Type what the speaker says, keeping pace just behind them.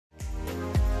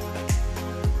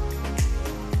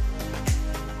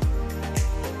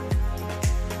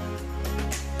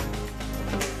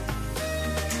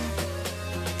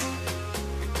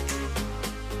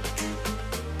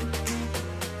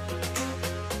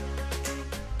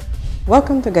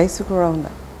Welcome to Guysuco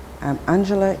Roundup. I'm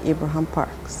Angela Abraham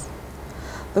Parks.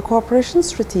 The corporation's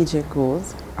strategic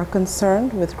goals are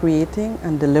concerned with creating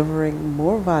and delivering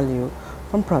more value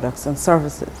from products and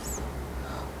services.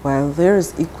 While there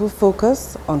is equal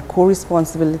focus on core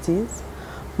responsibilities,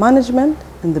 management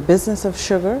in the business of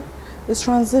sugar is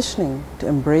transitioning to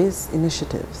embrace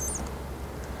initiatives.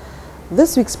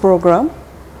 This week's program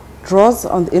draws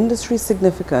on the industry's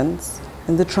significance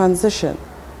in the transition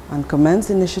and commends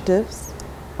initiatives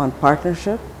on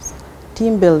partnerships,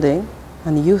 team building,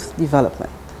 and youth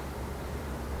development.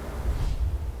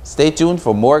 Stay tuned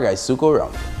for more Guysuco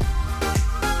Roundup.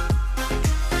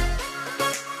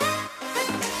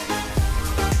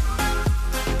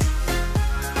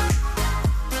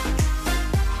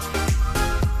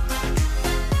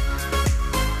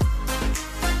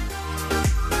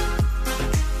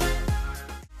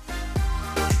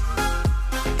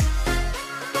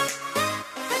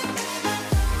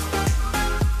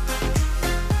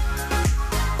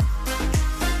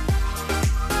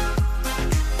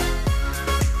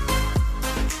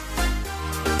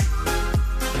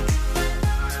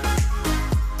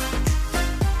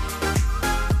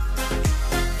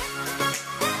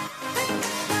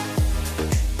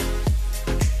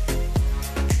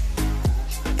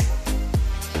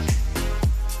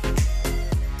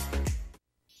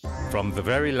 From the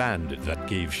very land that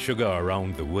gave sugar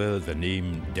around the world the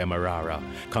name Demerara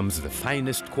comes the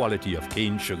finest quality of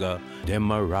cane sugar,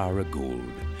 Demerara Gold.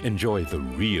 Enjoy the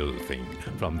real thing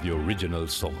from the original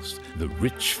source, the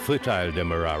rich, fertile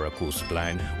Demerara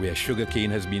coastline where sugarcane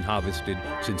has been harvested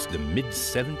since the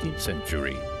mid-17th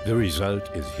century. The result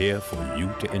is here for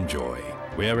you to enjoy.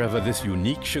 Wherever this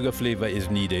unique sugar flavor is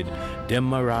needed,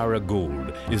 Demerara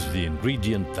Gold is the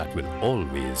ingredient that will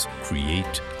always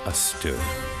create a stir.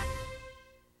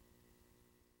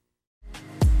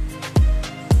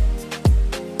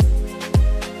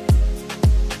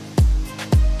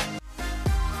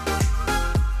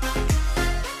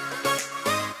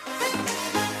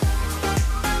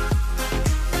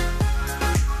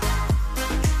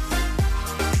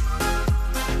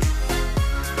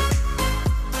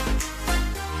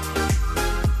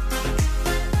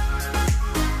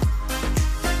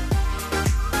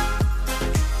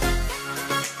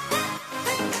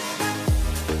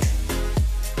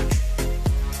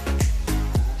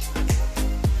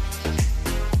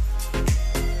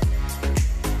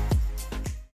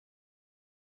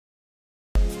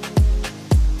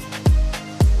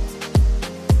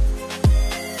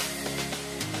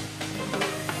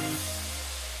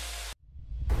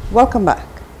 Welcome back.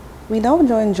 We now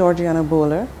join Georgiana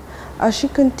Bowler as she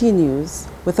continues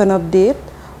with an update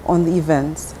on the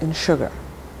events in sugar.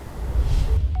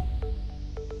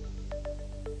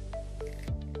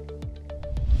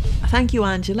 Thank you,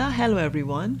 Angela. Hello,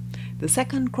 everyone. The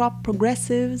second crop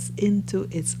progresses into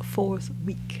its fourth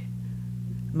week.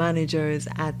 Managers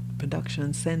at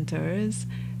production centers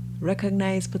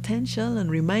recognize potential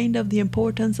and remind of the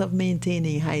importance of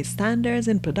maintaining high standards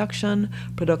in production,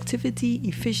 productivity,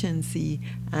 efficiency,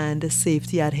 and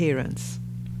safety adherence.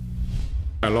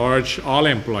 I urge all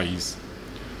employees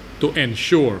to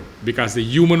ensure, because the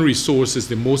human resource is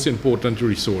the most important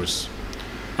resource,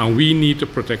 and we need to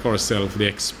protect ourselves, the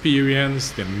experience,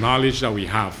 the knowledge that we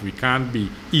have, we can't be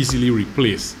easily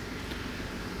replaced.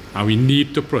 And we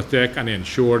need to protect and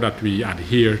ensure that we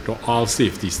adhere to all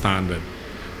safety standards.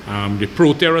 The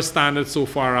Pro-Terra standard so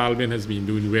far, Alvin, has been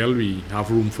doing well. We have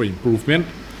room for improvement,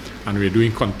 and we're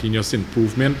doing continuous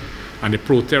improvement. And the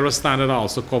Pro-Terra standard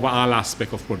also cover all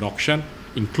aspects of production,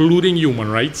 including human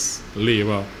rights,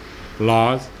 labor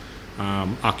laws,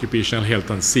 occupational health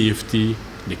and safety,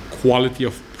 the quality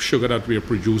of sugar that we are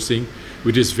producing,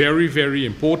 which is very, very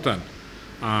important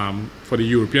for the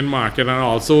European market, and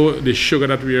also the sugar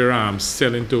that we are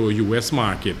selling to the US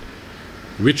market,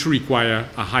 which require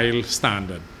a high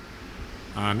standard.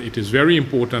 And it is very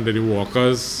important that the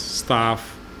workers,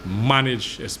 staff,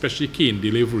 manage, especially cane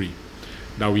delivery,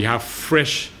 that we have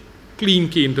fresh, clean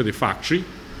cane to the factory,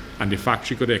 and the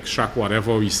factory could extract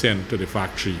whatever we send to the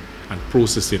factory and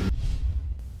process it.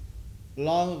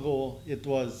 Long ago, it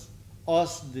was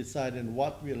us deciding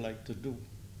what we like to do.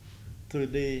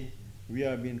 Today, we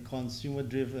are being consumer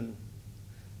driven.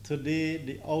 Today,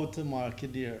 the outer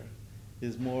marketeer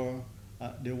is more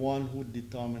the one who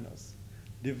determines us.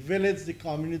 The village, the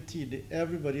community,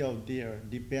 everybody out there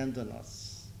depends on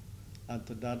us. And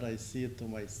to that I say to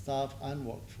my staff and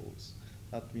workforce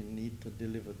that we need to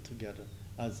deliver together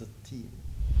as a team.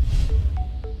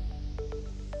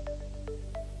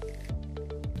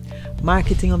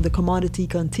 Marketing of the commodity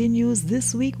continues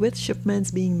this week with shipments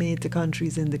being made to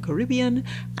countries in the Caribbean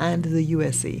and the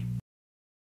USA.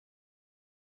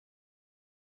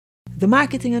 The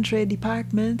Marketing and Trade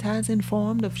Department has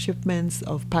informed of shipments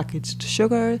of packaged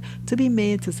sugar to be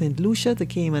made to St. Lucia, the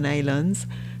Cayman Islands,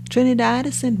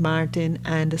 Trinidad, St. Martin,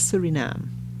 and Suriname,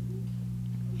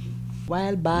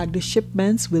 while bagged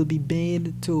shipments will be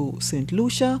made to St.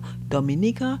 Lucia,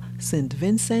 Dominica, St.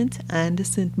 Vincent, and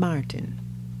St. Martin.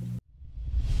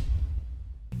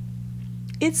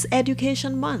 It's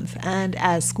Education Month, and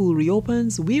as school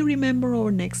reopens, we remember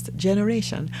our next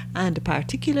generation, and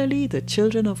particularly the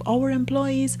children of our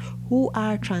employees who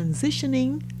are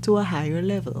transitioning to a higher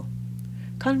level.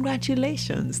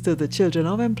 Congratulations to the children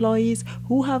of employees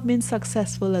who have been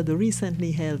successful at the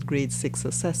recently held Grade 6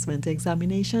 Assessment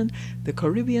Examination, the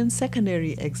Caribbean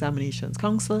Secondary Examinations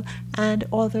Council, and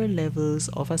other levels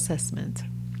of assessment.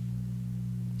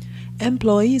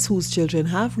 Employees whose children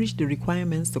have reached the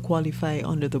requirements to qualify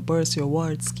under the Bursary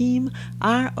Award Scheme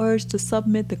are urged to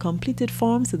submit the completed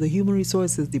forms to the Human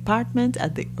Resources Department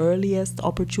at the earliest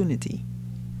opportunity.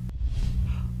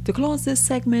 To close this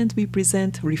segment, we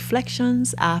present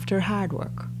Reflections After Hard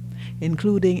Work,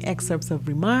 including excerpts of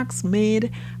remarks made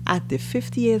at the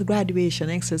 58th graduation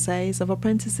exercise of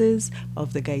apprentices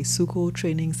of the Guysuco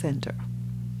Training Center.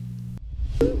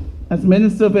 As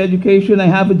Minister of Education, I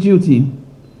have a duty.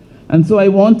 And so I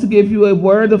want to give you a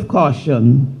word of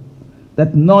caution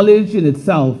that knowledge in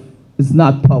itself is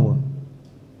not power.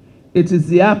 It is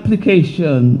the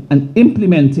application and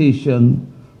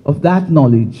implementation of that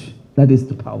knowledge that is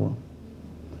the power.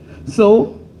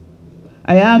 So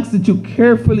I ask that you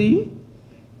carefully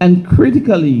and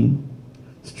critically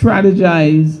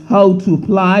strategize how to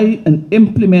apply and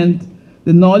implement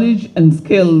the knowledge and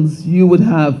skills you would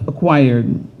have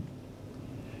acquired.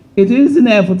 It is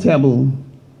inevitable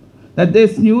that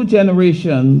this new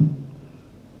generation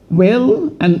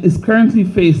will and is currently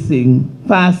facing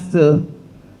faster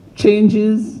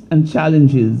changes and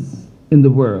challenges in the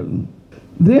world.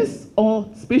 This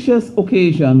auspicious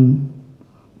occasion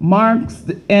marks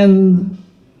the end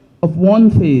of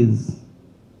one phase,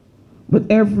 but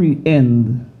every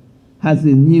end has a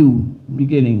new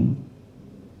beginning.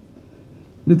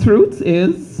 The truth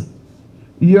is,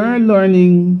 your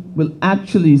learning will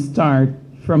actually start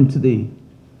from today.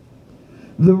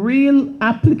 The real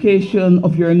application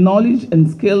of your knowledge and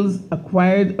skills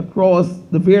acquired across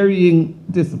the varying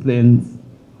disciplines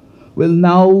will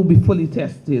now be fully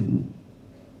tested.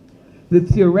 The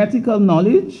theoretical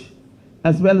knowledge,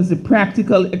 as well as the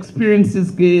practical experiences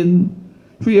gained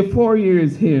 3 or 4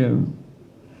 years here,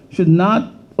 should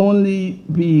not only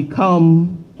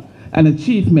become an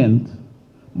achievement,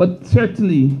 but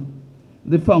certainly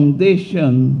the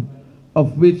foundation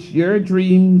of which your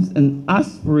dreams and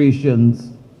aspirations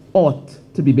ought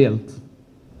to be built.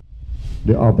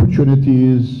 The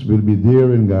opportunities will be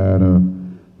there in Guyana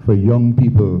for young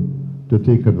people to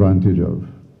take advantage of.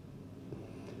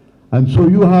 And so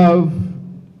you have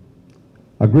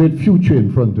a great future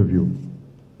in front of you,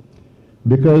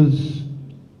 because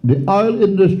the oil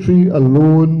industry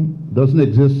alone doesn't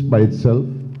exist by itself.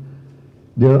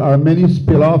 There are many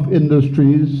spin-off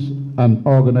industries and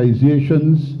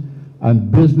organizations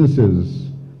and businesses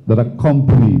that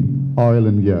accompany oil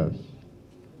and gas.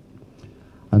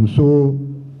 And so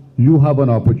you have an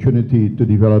opportunity to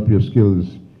develop your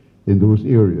skills in those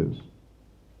areas.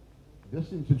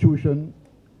 This institution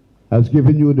has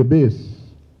given you the base,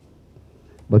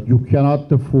 but you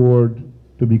cannot afford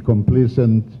to be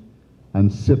complacent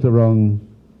and sit around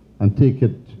and take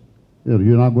it.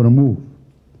 You're not going to move.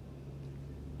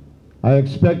 I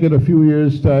expect in a few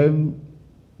years' time,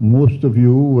 most of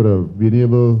you would have been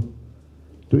able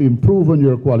to improve on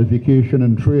your qualification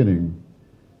and training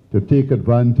to take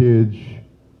advantage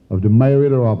of the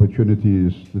myriad of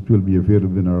opportunities that will be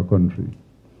available in our country.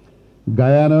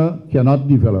 Guyana cannot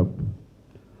develop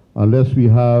unless we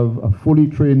have a fully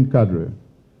trained cadre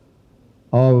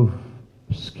of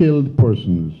skilled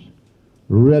persons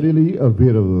readily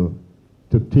available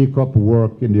to take up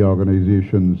work in the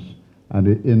organizations and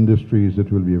the industries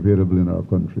that will be available in our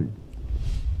country.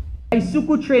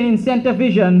 Guysuco Training Center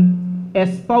vision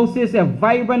espouses a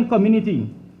vibrant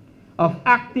community of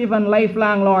active and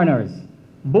lifelong learners,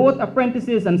 both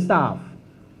apprentices and staff,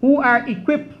 who are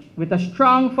equipped with a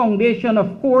strong foundation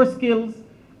of core skills,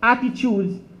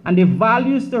 attitudes, and the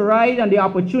values to ride on the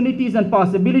opportunities and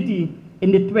possibility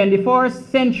in the 21st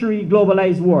century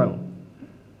globalized world.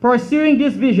 Pursuing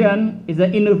this vision is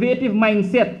an innovative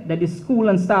mindset that the school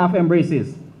and staff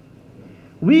embraces.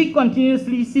 We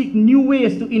continuously seek new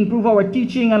ways to improve our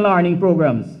teaching and learning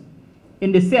programs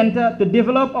in the center to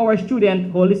develop our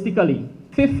students holistically.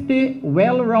 50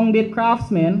 well-rounded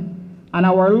craftsmen and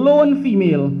our lone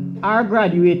female are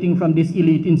graduating from this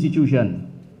elite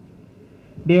institution.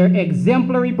 Their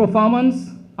exemplary performance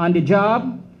on the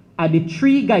job at the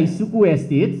 3 Guysuco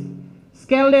estates,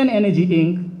 Skeldon Energy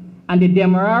Inc., and the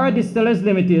Demerara Distillers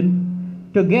Limited,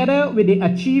 together with the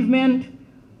achievement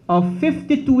of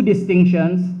 52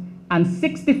 distinctions and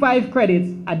 65 credits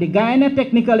at the Guyana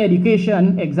Technical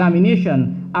Education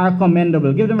Examination are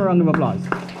commendable. Give them a round of applause.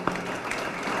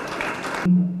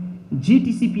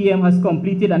 GTCPM has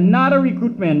completed another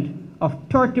recruitment of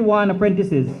 31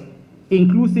 apprentices,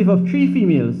 inclusive of 3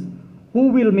 females, who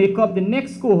will make up the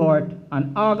next cohort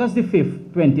on August the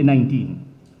 5th, 2019.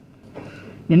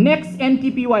 The next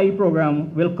NTPYE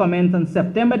program will commence on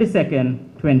September the 2nd,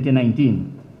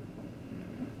 2019.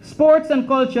 Sports and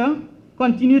culture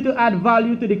continue to add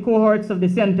value to the cohorts of the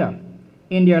center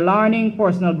in their learning,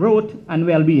 personal growth, and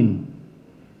well-being.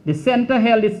 The center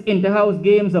held its inter-house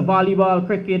games of volleyball,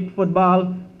 cricket,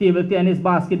 football, table tennis,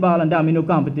 basketball, and domino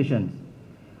competitions.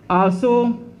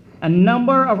 Also, a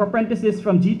number of apprentices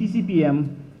from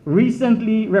GTCPM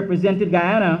recently represented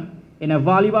Guyana in a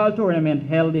volleyball tournament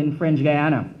held in French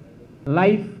Guiana.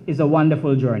 Life is a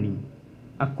wonderful journey,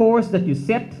 a course that you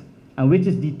set and which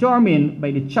is determined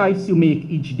by the choice you make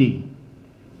each day.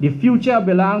 The future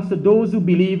belongs to those who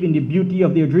believe in the beauty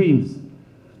of their dreams.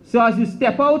 So as you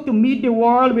step out to meet the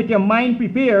world with your mind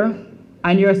prepared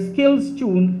and your skills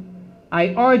tuned,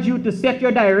 I urge you to set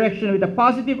your direction with a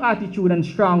positive attitude and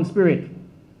strong spirit.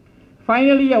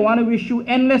 Finally, I want to wish you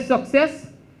endless success,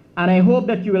 and I hope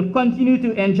that you will continue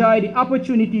to enjoy the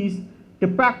opportunities to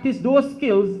practice those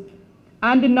skills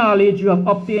and the knowledge you have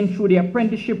obtained through the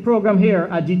apprenticeship program here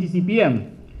at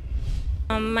GTCPM.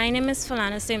 My name is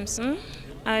Falana Simpson.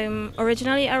 I'm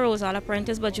originally a Rosal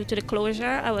apprentice, but due to the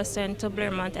closure, I was sent to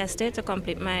Blairmont Estate to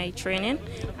complete my training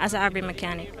as an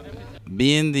agri-mechanic.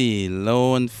 Being the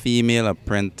lone female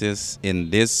apprentice in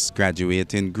this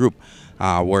graduating group,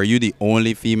 were you the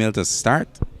only female to start?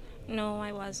 No,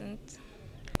 I wasn't.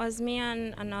 It was me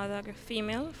and another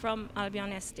female from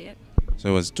Albion Estate. So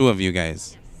it was 2 of you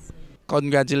guys. Yes.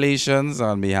 Congratulations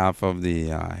on behalf of the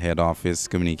head office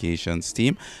communications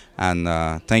team, and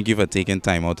thank you for taking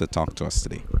time out to talk to us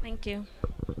today. Thank you.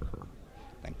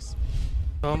 Thanks.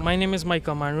 My name is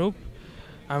Michael Manroop.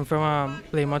 I'm from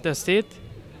Blairmont Estate.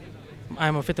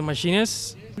 I'm a fitting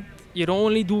machinist. You don't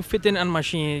only do fitting and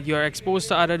machining, you're exposed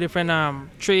to other different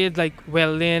trades like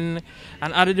welding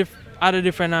and other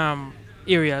different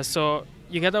areas. So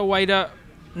you get a wider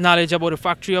knowledge about the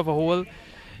factory of a whole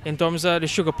in terms of the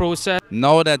sugar process.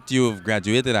 Now that you've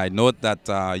graduated, I note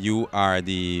that you are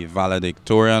the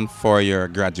valedictorian for your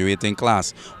graduating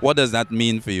class. What does that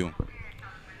mean for you?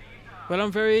 Well,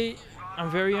 I'm very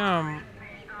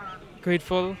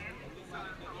grateful.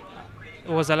 It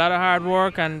was a lot of hard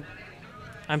work, and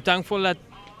I'm thankful that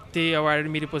they awarded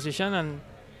me the position, and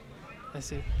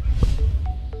that's it.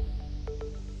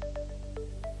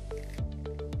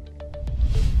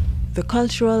 The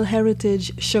Cultural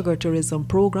Heritage Sugar Tourism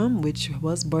Program, which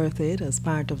was birthed as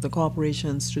part of the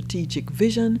corporation's strategic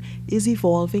vision, is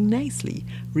evolving nicely,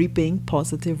 reaping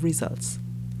positive results.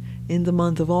 In the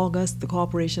month of August, the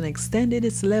corporation extended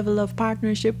its level of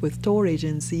partnership with tour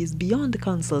agencies beyond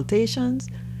consultations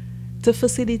to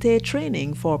facilitate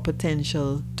training for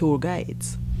potential tour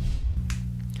guides.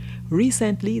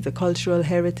 Recently, the Cultural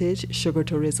Heritage Sugar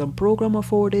Tourism Program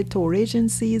afforded tour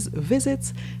agencies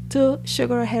visits to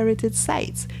sugar heritage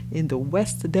sites in the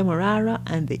West Demerara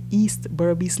and the East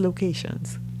Berbice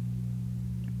locations.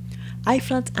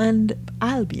 IFLAT and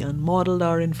Albion modeled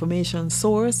our information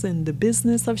source in the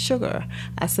business of sugar,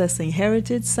 assessing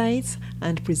heritage sites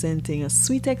and presenting a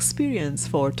sweet experience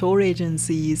for tour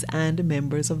agencies and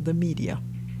members of the media.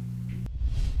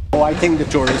 Oh, I think the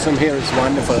tourism here is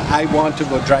wonderful. I want to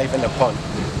go drive in a punt.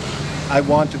 I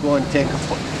want to go and take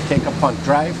a punt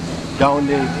drive down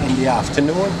in the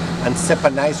afternoon and sip a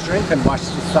nice drink and watch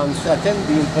the sun setting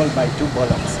being pulled by 2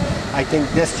 bullocks. I think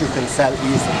this you can sell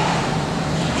easily.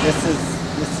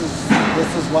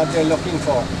 This is what they're looking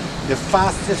for. The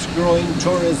fastest growing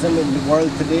tourism in the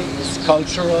world today is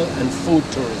cultural and food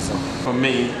tourism. For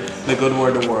me, the good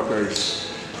word, the workers.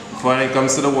 When it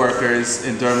comes to the workers,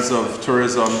 in terms of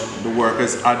tourism, the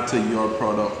workers add to your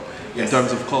product. In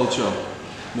terms of culture,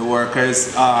 the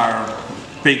workers are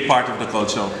a big part of the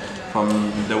culture.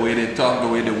 From the way they talk, the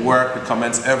way they work, the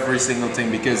comments, every single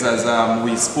thing. Because as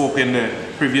we spoke in the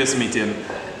previous meeting,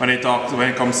 when it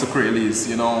comes to Creoles,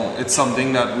 you know, it's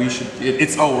something that we should,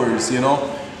 it's ours, you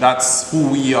know, that's who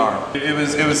we are.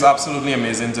 It was absolutely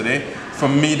amazing today. For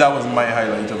me, that was my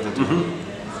highlight of the tour.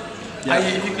 Yeah.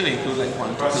 If you could include like 1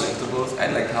 or 2 collectibles,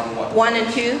 I'd like to have a water 1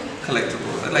 and 2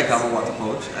 collectibles. I'd like to have a water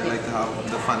pouch. I'd like to have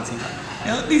the fancy hat.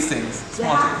 You know, these things,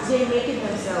 small things. They make it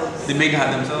themselves. They make it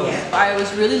hat themselves? Yeah. I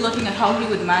was really looking at how he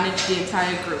would manage the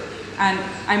entire group. And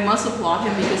I must applaud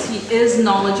him because he is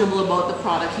knowledgeable about the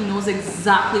product. He knows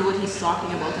exactly what he's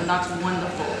talking about, and that's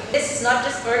wonderful. This is not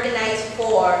just organized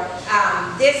for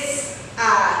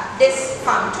this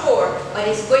farm tour, but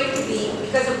it's going to be,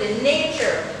 because of the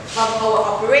nature of our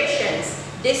operations,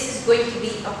 this is going to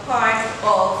be a part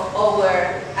of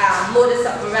our modus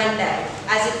operandi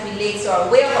as it relates to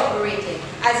our way of operating,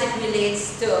 as it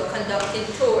relates to conducting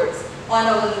tours on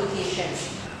our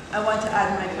locations. I want to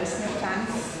add my personal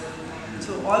thanks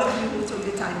to all of you who took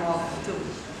the time off to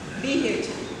be here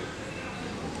today,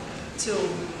 to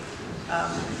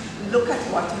look at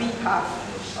what we have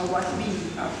or what we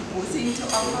are proposing to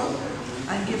offer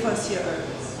and give us your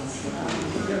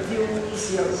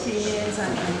views, your opinions,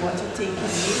 and what you think can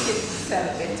make it sell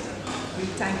better. We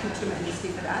thank you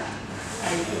tremendously for that.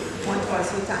 I want to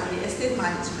also thank the estate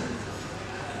management.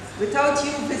 Without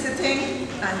you visiting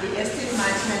and the estate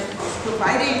management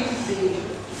providing the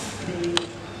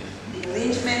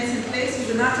arrangements in place, we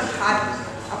would not have had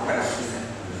a product.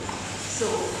 So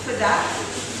for that,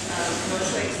 I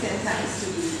also extend thanks to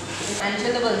you.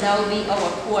 Angela will now be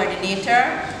our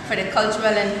coordinator for the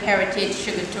Cultural and Heritage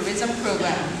Sugar Tourism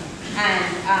Program,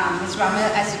 and Ms.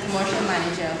 Ramel as the commercial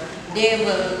manager. They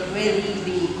will really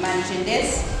be managing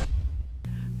this.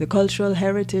 The Cultural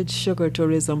Heritage Sugar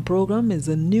Tourism Program is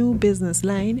a new business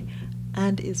line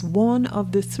and is one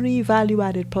of the 3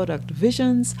 value-added product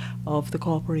visions of the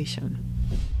corporation.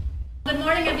 Good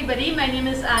morning, everybody. My name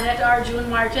is Annette Arjun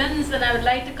Martins, and I would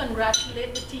like to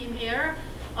congratulate the team here,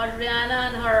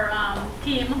 Adriana and her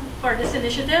team, for this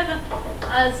initiative.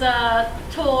 As a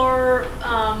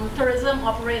tourism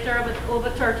operator with over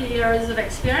 30 years of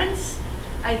experience,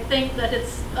 I think that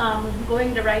it's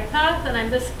going the right path, and I'm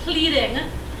just pleading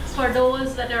for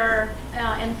those that are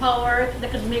in power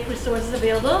that can make resources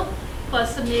available, for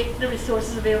us to make the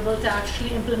resources available to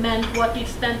actually implement what we've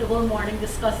spent the whole morning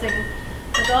discussing.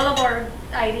 Because all of our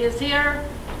ideas here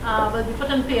will be put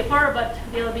on paper, but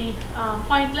they'll be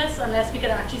pointless unless we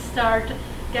can actually start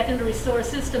getting the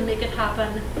resources to make it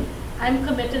happen. I'm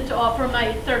committed to offer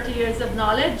my 30 years of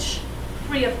knowledge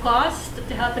free of cost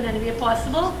to help in any way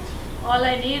possible. All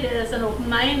I need is an open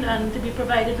mind and to be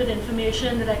provided with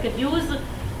information that I could use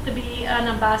to be an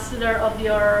ambassador of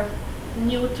your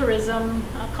new tourism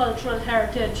cultural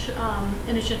heritage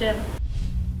initiative.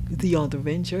 The other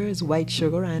ventures, White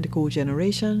Sugar and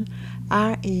Cogeneration,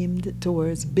 are aimed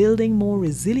towards building more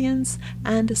resilience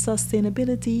and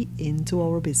sustainability into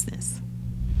our business.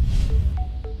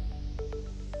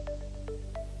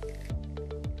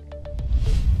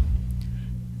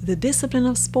 The discipline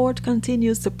of sport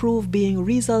continues to prove being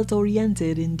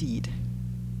result-oriented indeed.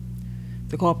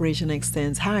 The corporation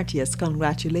extends heartiest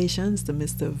congratulations to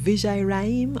Mr. Vijay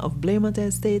Raim of Blairmont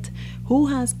Estate, who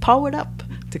has powered up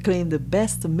to claim the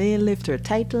best male lifter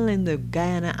title in the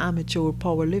Guyana Amateur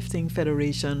Powerlifting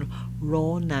Federation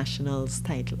Raw Nationals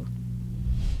title.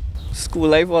 School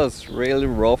life was really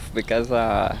rough because,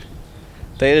 to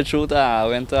tell you the truth, I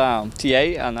went to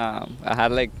TI and I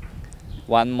had like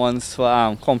 1 month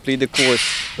to complete the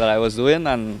course that I was doing,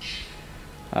 and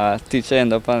teacher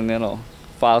ended up and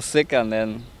fall sick, and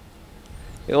then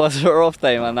it was a rough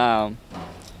time. And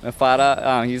my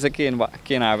father, he's a cane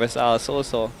harvester also,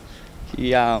 so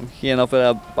he ended up with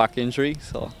a back injury,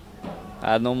 so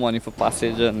I had no money for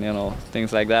passage and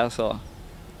things like that, so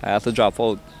I had to drop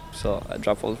out. So I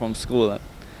dropped out from school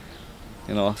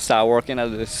and started working at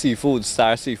the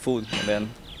Star Seafood, and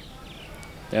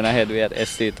then I had at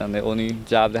estate, and the only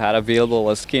job they had available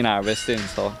was cane harvesting.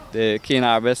 So the cane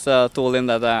harvester told him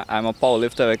that I'm a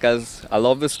powerlifter because I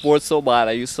love the sport so bad.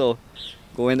 I used to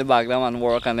go in the background and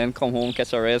work and then come home,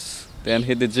 catch a rest, then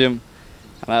hit the gym.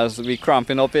 And I was be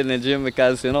cramping up in the gym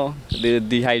because, the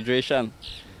dehydration.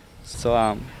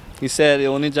 So he said the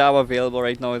only job available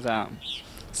right now is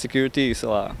security.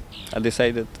 So I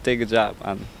decided to take a job,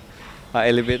 and I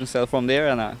elevate myself from there,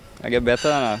 and I get better,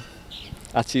 and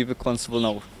I achieve a constable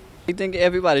now. I think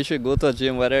everybody should go to a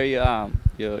gym, whether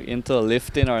you're into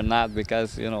lifting or not,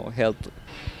 because health.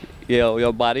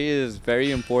 Your body is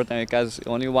very important because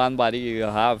only one body you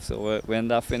have. So when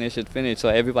that finish, it finish. So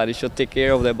everybody should take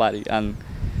care of their body, and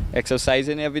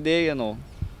exercising every day,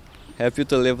 help you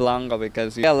to live longer,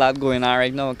 because you got a lot going on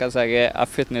right now because I get a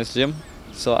fitness gym.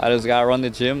 So I just gotta run the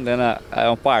gym. Then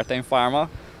I'm a part-time farmer,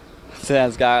 so I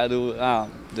just gotta do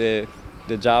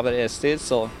the job at the estate.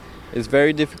 So it's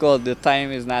very difficult. The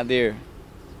time is not there,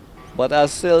 but I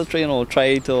still try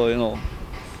to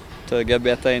to get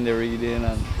better in the reading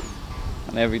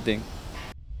and everything.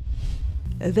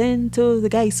 Then to the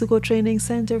Guysuco Training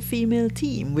Center female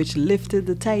team, which lifted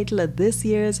the title at this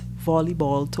year's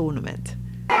volleyball tournament.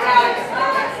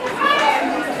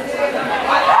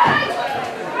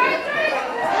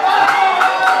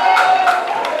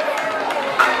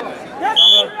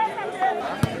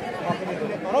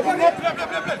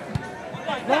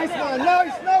 Nice one,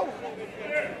 nice, no!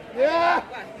 Yeah!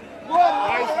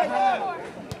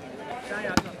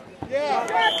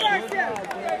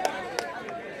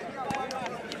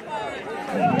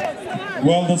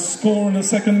 Well, the score in the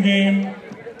second game,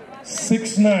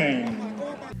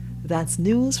 6-9. That's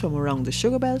news from around the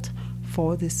Sugar Belt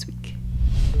for this week.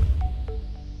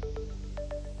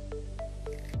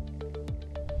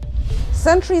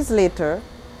 Centuries later,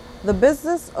 the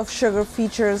business of sugar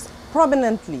features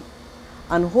prominently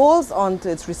and holds on to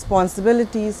its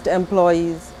responsibilities to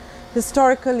employees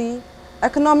historically,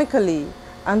 economically,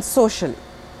 and socially.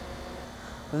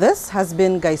 This has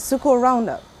been Guysuco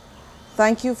Roundup.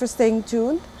 Thank you for staying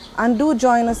tuned, and do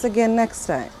join us again next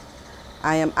time.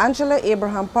 I am Angela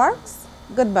Abraham Parks.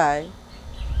 Goodbye.